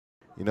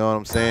You know what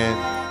I'm saying?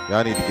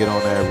 Y'all need to get on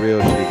that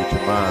real shit, get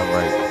your mind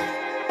right.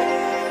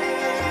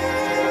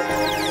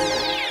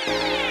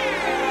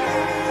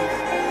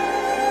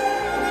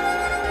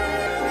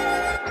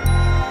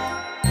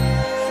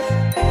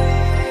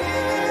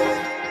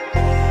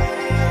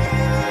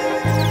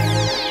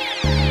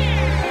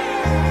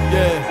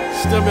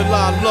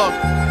 Stimuli, look,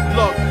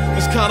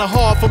 it's kinda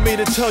hard for me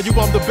to tell you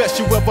I'm the best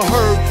you ever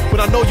heard, but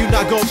I know you're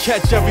not gonna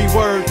catch every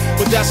word,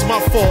 but that's my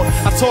fault.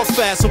 I talk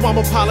fast, so I'm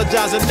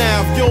apologizing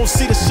now. If you don't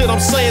see the shit I'm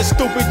saying,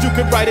 stupid, you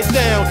can write it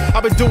down.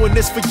 I've been doing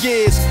this for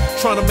years,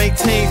 trying to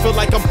maintain, feel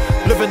like I'm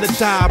living to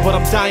die, but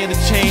I'm dying to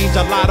change.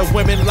 I lie to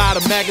women, lie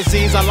to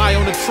magazines, I lie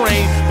on the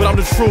train, but I'm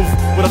the truth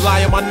with a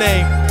lie in my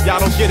name. Y'all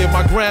don't get it,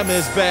 my grammar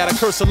is bad. I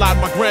curse a lot,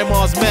 my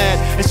grandma's mad,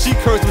 and she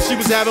cursed when she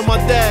was having my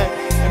dad.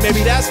 And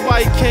maybe that's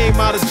why he came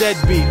out as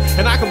deadbeat.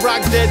 And I can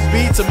rock dead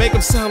beats and make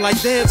them sound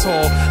like dance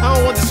hall. I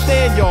don't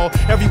understand y'all.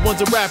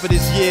 Everyone's a rapper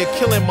this year,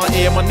 killing my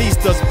ear. My niece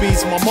does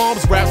beats, my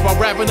mom's raps while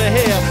rapping her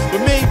hair.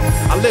 But me,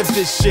 I live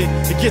this shit,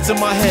 it gets in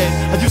my head.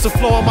 I used to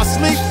flow in my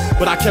sleep,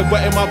 but I kept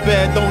wetting my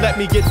bed. Don't let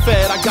me get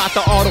fed. I got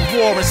the art of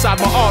war inside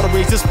my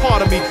arteries. It's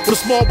part of me with a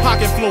small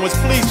pocket influence.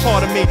 Please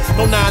pardon me.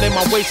 No nine in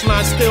my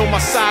waistline, still my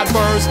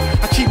sideburns.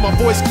 I keep my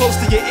voice close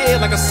to your ear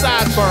like a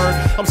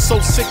sideburn. I'm so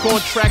sick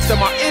on tracks that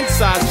my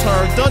insides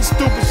turn. Done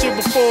stupid shit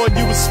before and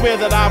you would swear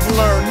that I've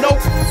learned. Nope.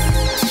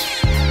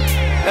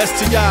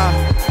 STI,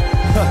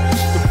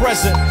 the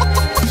present.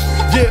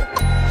 Yeah.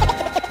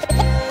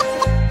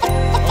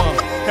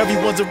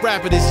 Everyone's a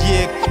rapper this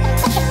year.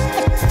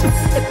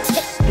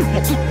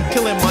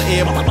 Killing my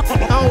ear. I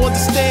don't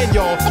understand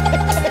y'all.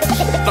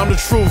 I'm the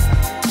truth.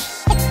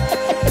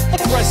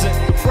 The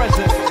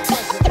present.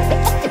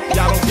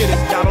 Y'all don't get it.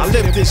 I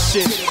live this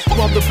shit.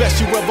 I'm the best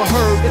you ever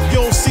heard. If you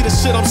don't see the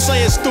shit I'm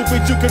saying,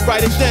 stupid, you can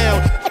write it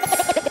down.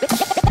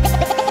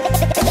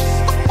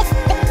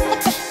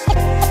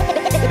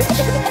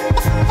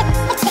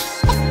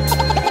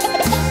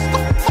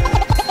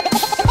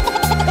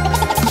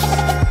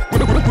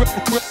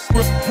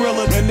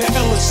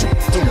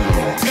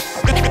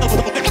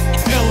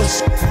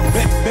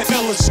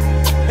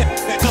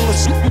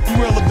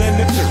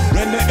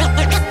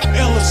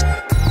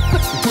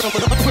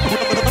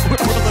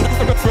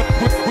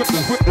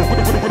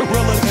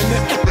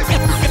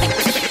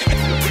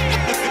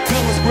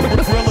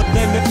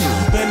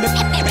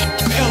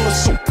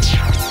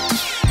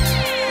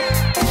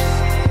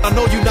 I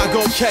know you're not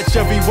gonna catch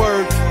every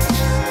word.